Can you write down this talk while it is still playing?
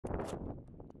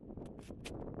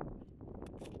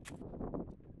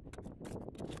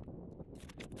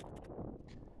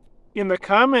In the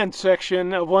comment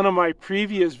section of one of my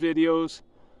previous videos,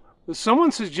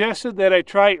 someone suggested that I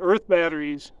try earth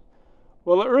batteries.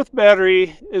 Well, an earth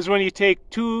battery is when you take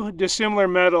two dissimilar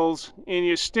metals and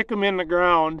you stick them in the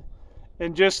ground,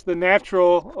 and just the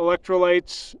natural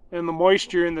electrolytes and the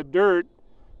moisture in the dirt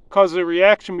cause a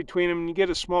reaction between them and you get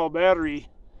a small battery.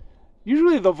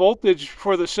 Usually the voltage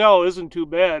for the cell isn't too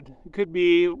bad. It could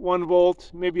be 1 volt,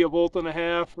 maybe 1.5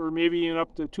 volts, or maybe even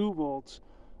up to 2 volts.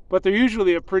 But they're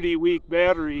usually a pretty weak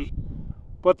battery.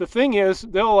 But the thing is,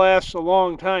 they'll last a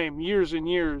long time, years and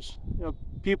years.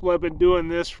 People have been doing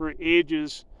this for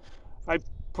ages. I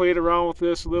played around with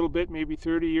this a little bit, maybe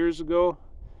 30 years ago.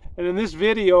 And in this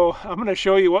video, I'm going to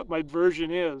show you what my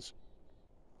version is.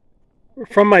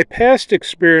 From my past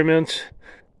experiments,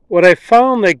 what I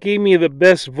found that gave me the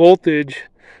best voltage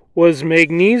was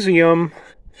magnesium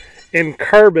and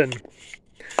carbon.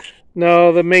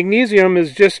 Now, the magnesium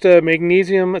is just a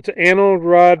magnesium, it's an anode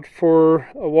rod for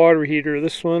a water heater.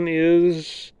 This one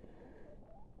is,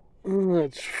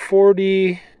 it's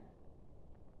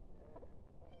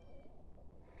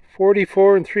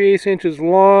 44 and 3/8 inches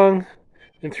long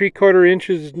and 3/4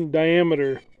 inches in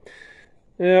diameter.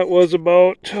 That was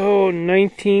about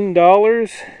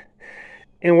 $19.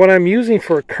 And what I'm using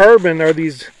for carbon are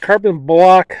these carbon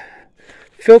block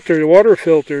filter, water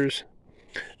filters.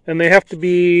 And they have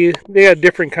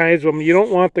different kinds of them. You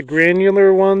don't want the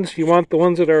granular ones. You want the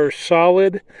ones that are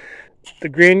solid. The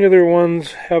granular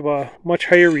ones have a much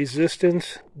higher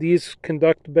resistance. These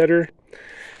conduct better.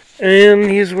 And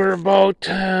these were about,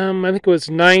 I think it was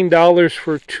 $9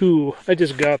 for 2. I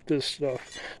just got this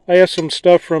stuff. I have some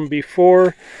stuff from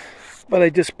before, but I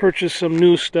just purchased some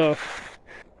new stuff.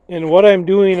 And what I'm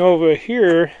doing over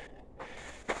here,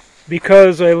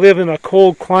 because I live in a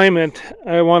cold climate,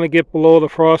 I want to get below the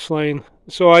frost line.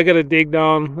 So I got to dig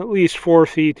down at least 4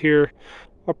 feet here.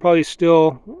 I'll probably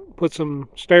still put some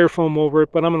styrofoam over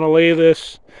it, but I'm going to lay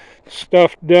this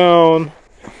stuff down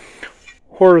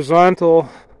horizontal.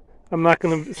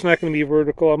 It's not going to be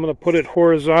vertical. I'm going to put it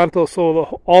horizontal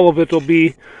so all of it will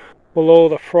be below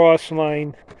the frost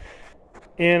line.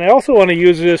 And I also want to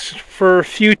use this for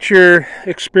future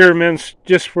experiments,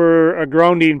 just for a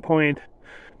grounding point.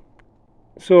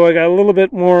 So I got a little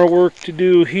bit more work to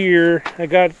do here. I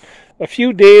got a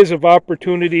few days of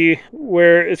opportunity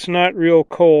where it's not real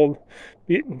cold.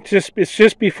 It's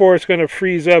just before it's going to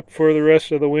freeze up for the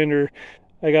rest of the winter.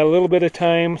 I got a little bit of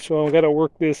time, so I've got to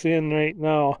work this in right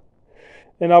now.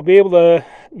 And I'll be able to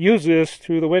use this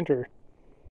through the winter.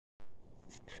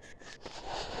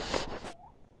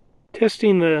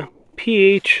 Testing the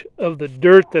pH of the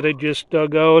dirt that I just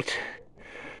dug out.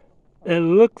 It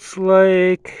looks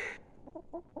like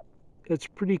it's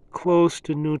pretty close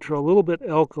to neutral, a little bit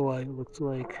alkali, it looks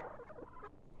like.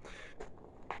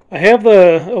 I have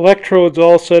the electrodes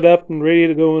all set up and ready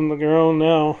to go in the ground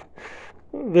now.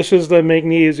 This is the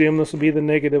magnesium, this will be the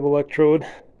negative electrode.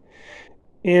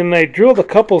 And I drilled a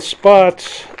couple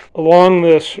spots along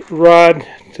this rod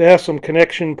to have some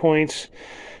connection points,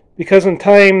 because in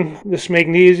time this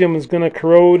magnesium is going to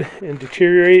corrode and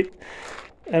deteriorate,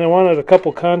 and I wanted a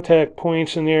couple contact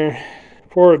points in there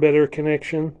for a better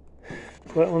connection.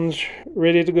 That one's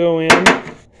ready to go in.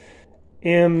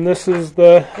 And this is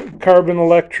the carbon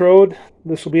electrode.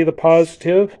 This will be the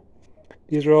positive.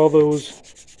 These are all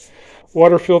those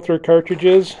water filter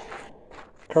cartridges,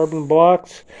 carbon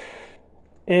blocks.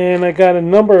 And I got a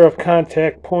number of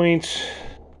contact points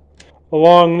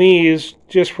along these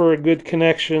just for a good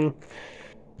connection.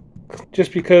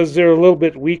 Just because they're a little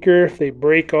bit weaker, if they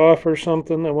break off or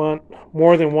something, I want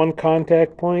more than one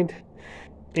contact point.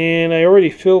 And I already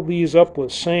filled these up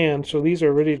with sand, so these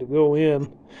are ready to go in.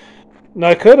 Now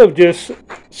I could have just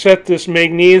set this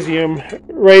magnesium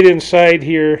right inside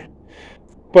here,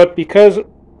 but because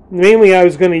mainly I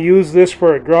was going to use this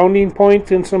for a grounding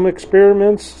point in some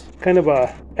experiments, kind of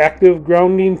a active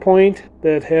grounding point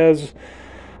that has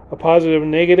a positive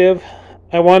and negative,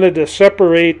 I wanted to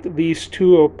separate these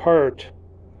two apart.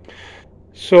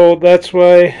 So that's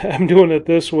why I'm doing it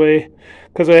this way,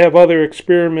 because I have other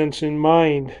experiments in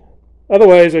mind.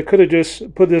 Otherwise, I could have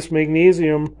just put this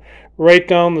magnesium right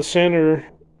down the center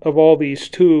of all these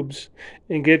tubes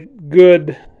and get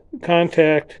good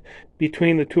contact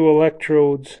between the two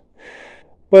electrodes.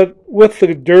 But with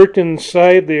the dirt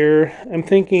inside there, I'm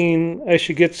thinking I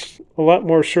should get a lot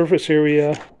more surface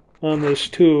area on this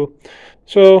too.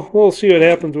 So we'll see what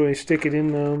happens when I stick it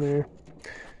in down there.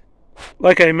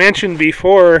 Like I mentioned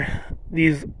before,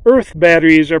 these earth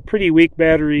batteries are pretty weak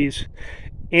batteries,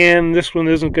 And this one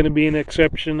isn't going to be an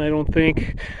exception, I don't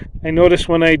think. I noticed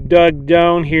when I dug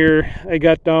down here, I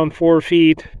got down 4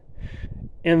 feet,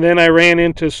 and then I ran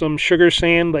into some sugar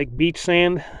sand, like beach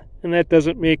sand, and that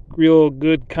doesn't make real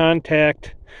good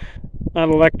contact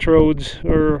on electrodes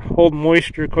or hold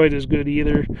moisture quite as good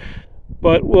either.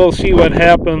 But we'll see what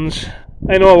happens.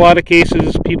 I know a lot of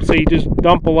cases people say you just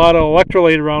dump a lot of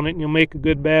electrolyte around it and you'll make a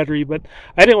good battery, but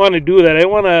I didn't want to do that. I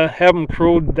didn't want to have them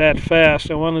corrode that fast.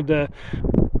 I wanted to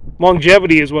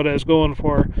longevity is what I was going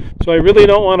for. So I really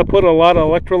don't want to put a lot of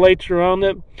electrolytes around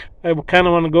it. I kind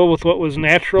of want to go with what was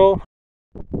natural.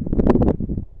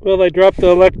 Well, I dropped the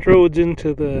electrodes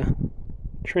into the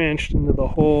trench, into the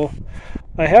hole.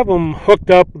 I have them hooked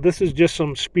up. This is just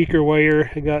some speaker wire.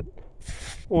 I got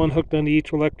one hooked onto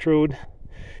each electrode.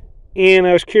 And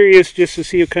I was curious just to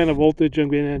see what kind of voltage I'm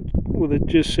going to, with it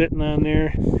just sitting on there.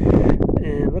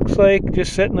 And it looks like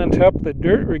just sitting on top of the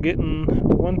dirt, we're getting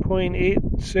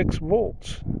 1.86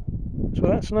 volts. So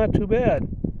that's not too bad.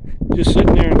 Just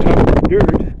sitting there on top of the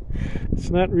dirt. It's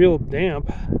not real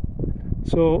damp.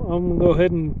 So I'm going to go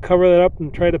ahead and cover that up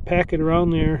and try to pack it around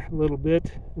there a little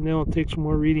bit. And then I'll take some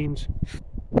more readings.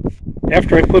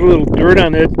 After I put a little dirt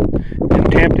on it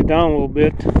and tamped it down a little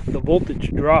bit, the voltage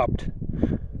dropped.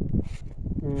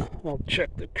 I'll check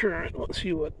the current. Let's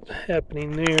see what's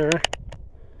happening there.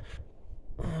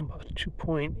 About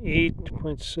 2.8,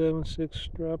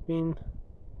 2.76 dropping.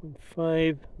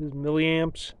 0.5 is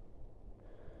milliamps.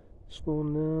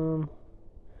 Slowing down.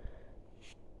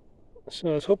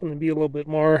 So I was hoping to be a little bit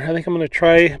more. I think I'm going to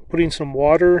try putting some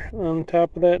water on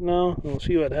top of that now. We'll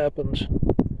see what happens.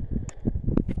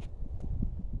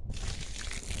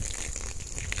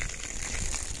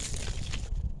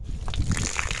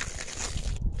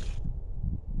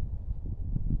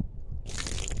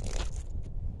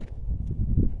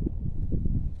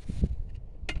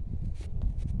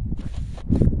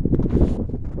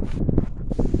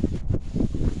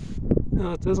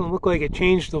 No, it doesn't look like it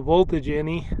changed the voltage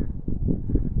any.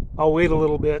 I'll wait a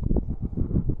little bit.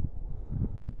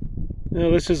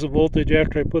 Now this is the voltage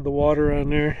after I put the water on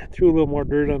there. I threw a little more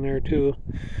dirt on there too.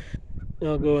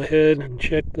 I'll go ahead and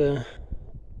check the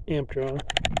amp draw.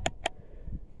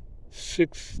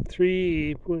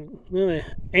 6.3 well, the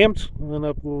amps went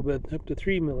up a little bit, up to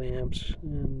 3 milliamps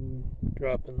and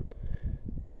dropping.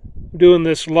 I'm doing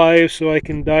this live so I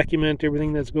can document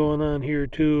everything that's going on here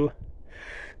too.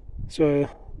 So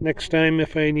next time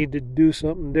if I need to do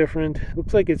something different,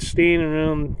 looks like it's staying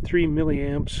around 3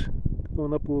 milliamps,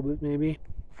 going up a little bit maybe.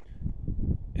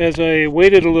 As I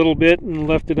waited a little bit and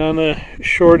left it on a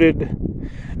shorted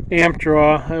amp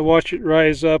draw, I watched it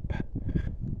rise up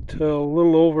to a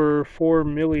little over 4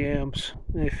 milliamps.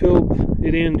 I filled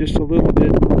it in just a little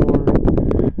bit more.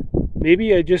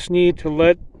 Maybe I just need to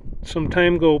let some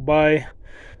time go by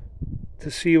to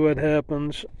see what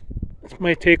happens. It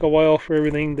might take a while for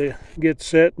everything to get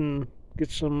set and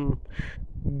get some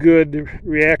good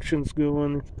reactions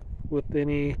going with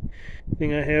anything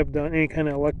I have done, any kind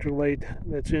of electrolyte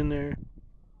that's in there.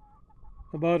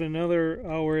 About another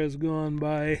hour has gone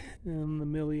by and the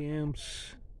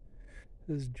milliamps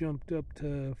has jumped up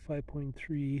to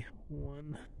 5.31.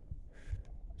 Let's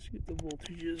see what the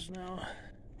voltage is now.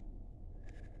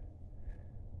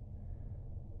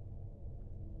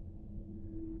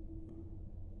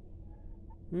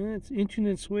 It's inching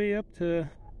its way up to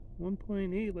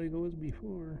 1.8 like it was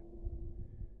before.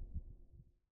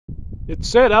 It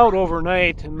set out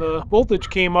overnight and the voltage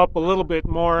came up a little bit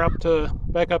more,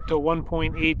 back up to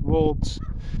 1.8 volts.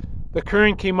 The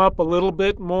current came up a little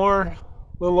bit more, a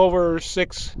little over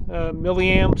 6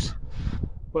 milliamps,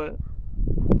 but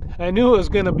I knew it was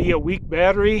going to be a weak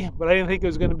battery, but I didn't think it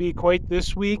was going to be quite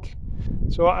this weak.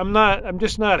 So I'm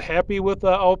just not happy with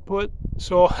the output.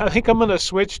 So I think I'm going to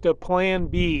switch to plan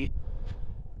B.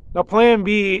 Now plan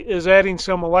B is adding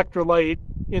some electrolyte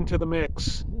into the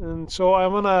mix. And so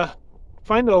I'm going to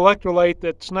find an electrolyte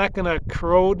that's not going to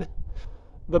corrode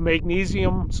the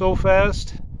magnesium so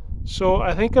fast. So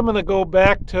I think I'm going to go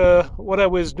back to what I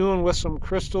was doing with some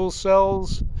crystal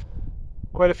cells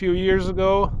quite a few years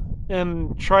ago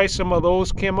and try some of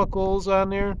those chemicals on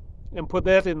there and put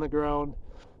that in the ground.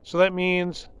 So that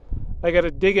means I got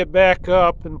to dig it back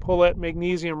up and pull that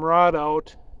magnesium rod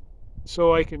out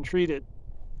so I can treat it.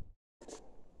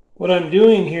 What I'm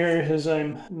doing here is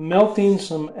I'm melting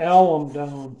some alum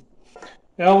down.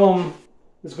 Alum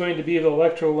is going to be the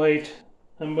electrolyte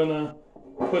I'm going to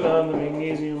put on the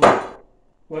magnesium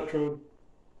electrode.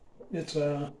 It's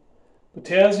a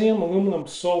potassium aluminum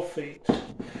sulfate.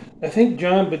 I think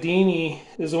John Bedini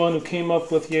is the one who came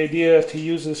up with the idea to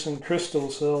use this in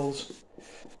crystal cells.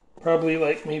 probably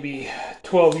like maybe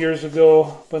 12 years ago.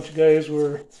 A bunch of guys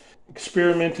were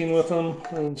experimenting with them,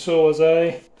 and so was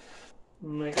I.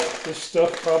 And I got this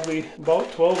stuff probably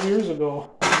about 12 years ago.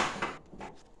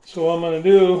 So what I'm going to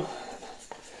do,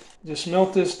 just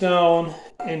melt this down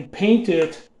and paint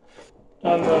it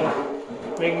on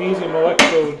the magnesium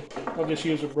electrode. I'll just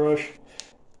use a brush.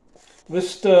 This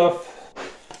stuff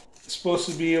is supposed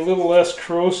to be a little less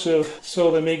corrosive,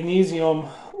 so the magnesium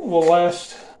will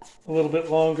last a little bit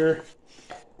longer.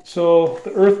 So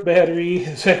the earth battery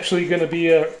is actually going to be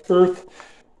a earth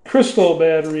crystal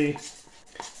battery.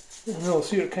 And we'll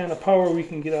see what kind of power we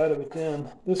can get out of it then.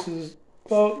 This is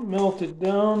about melted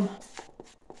down.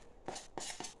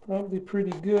 Probably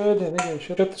pretty good. I think I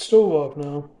should shut the stove off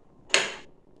now.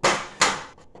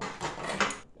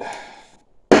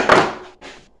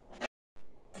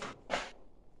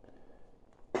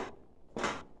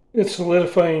 It's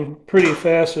solidifying pretty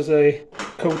fast as I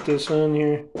coat this on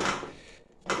here.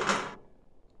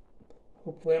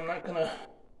 Hopefully I'm not going to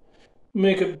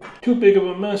make it too big of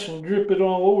a mess and drip it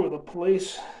all over the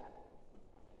place.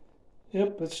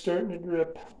 Yep, it's starting to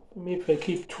drip. Maybe if I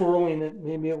keep twirling it,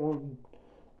 maybe it won't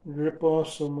drip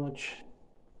off so much.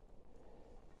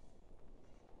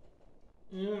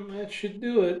 And that should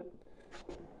do it.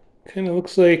 Kind of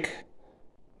looks like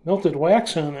melted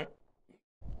wax on it.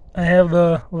 I have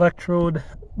the electrode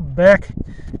back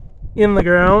in the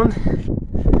ground,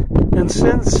 and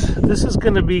since this is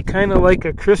going to be kind of like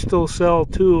a crystal cell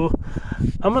too,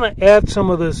 I'm going to add some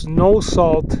of this no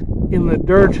salt in the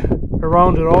dirt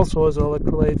around it also as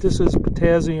electrolyte. This is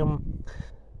potassium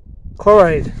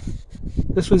chloride.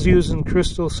 This was used in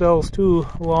crystal cells too,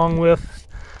 along with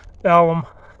alum.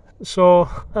 So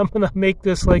I'm going to make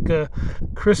this like a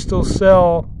crystal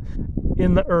cell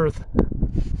in the earth.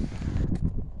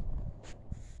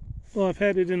 Well, I've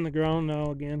had it in the ground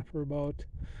now again for about,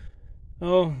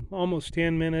 almost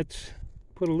 10 minutes.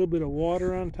 Put a little bit of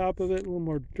water on top of it, a little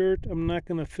more dirt. I'm not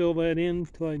going to fill that in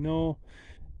until I know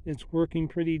it's working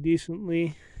pretty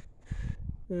decently.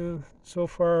 So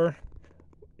far,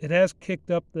 it has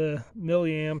kicked up the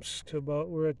milliamps to about,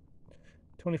 we're at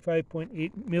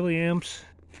 25.8 milliamps.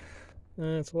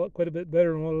 It's quite a bit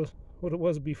better than what it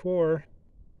was before.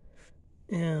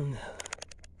 And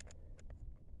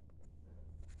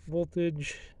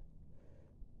voltage,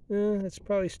 it's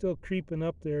probably still creeping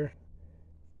up there.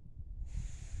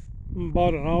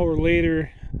 About an hour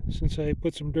later, since I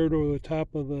put some dirt over the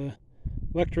top of the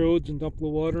electrodes and dumped the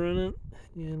water in it,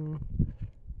 and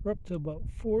we're up to about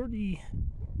 40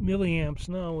 milliamps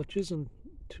now, which isn't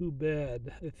too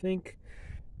bad. I think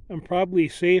I'm probably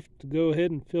safe to go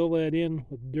ahead and fill that in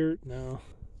with dirt now.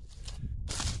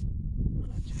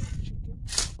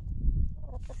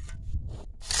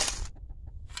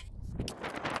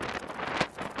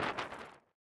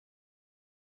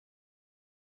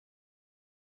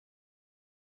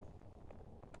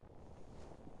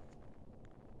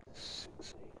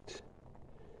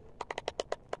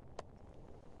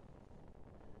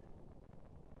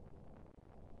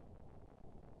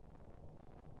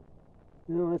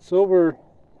 You know, it's over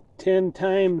 10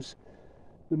 times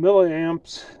the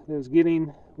milliamps that it's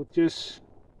getting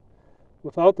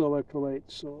without the electrolyte,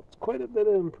 so it's quite a bit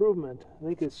of improvement. I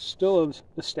think it's still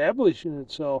establishing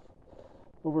itself.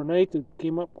 Overnight it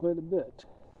came up quite a bit.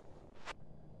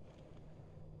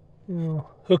 You know,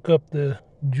 hook up the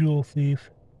Joule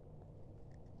Thief.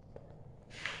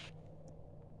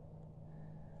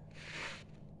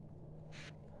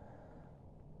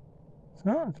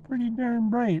 So it's pretty darn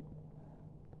bright.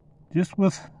 Just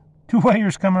with 2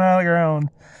 wires coming out of the ground.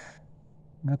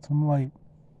 Got some light.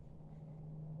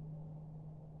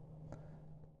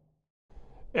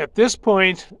 At this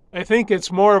point, I think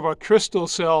it's more of a crystal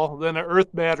cell than an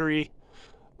earth battery.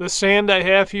 The sand I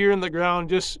have here in the ground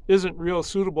just isn't real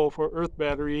suitable for earth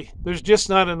battery. There's just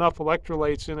not enough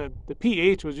electrolytes in it. The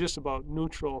pH was just about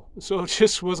neutral, so it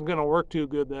just wasn't going to work too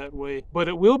good that way. But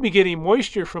it will be getting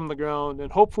moisture from the ground,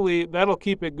 and hopefully that'll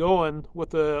keep it going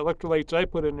with the electrolytes I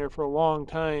put in there for a long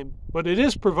time. But it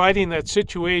is providing that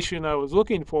situation I was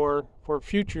looking for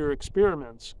future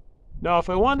experiments. Now,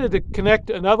 if I wanted to connect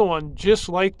another one just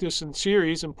like this in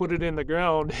series and put it in the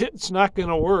ground, it's not going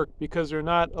to work because they're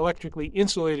not electrically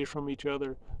insulated from each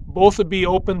other. Both would be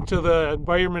open to the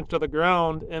environment of the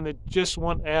ground, and it just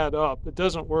won't add up. It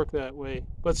doesn't work that way.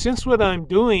 But since what I'm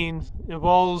doing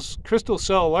involves crystal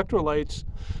cell electrolytes,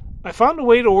 I found a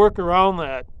way to work around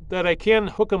that I can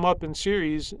hook them up in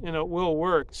series, and it will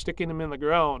work, sticking them in the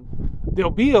ground. They'll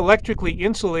be electrically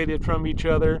insulated from each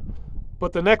other,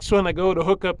 but the next one I go to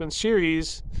hook up in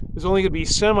series is only going to be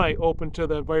semi-open to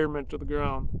the environment of the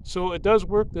ground. So it does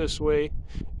work this way,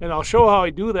 and I'll show how I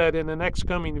do that in the next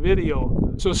coming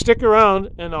video. So stick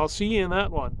around, and I'll see you in that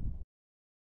one.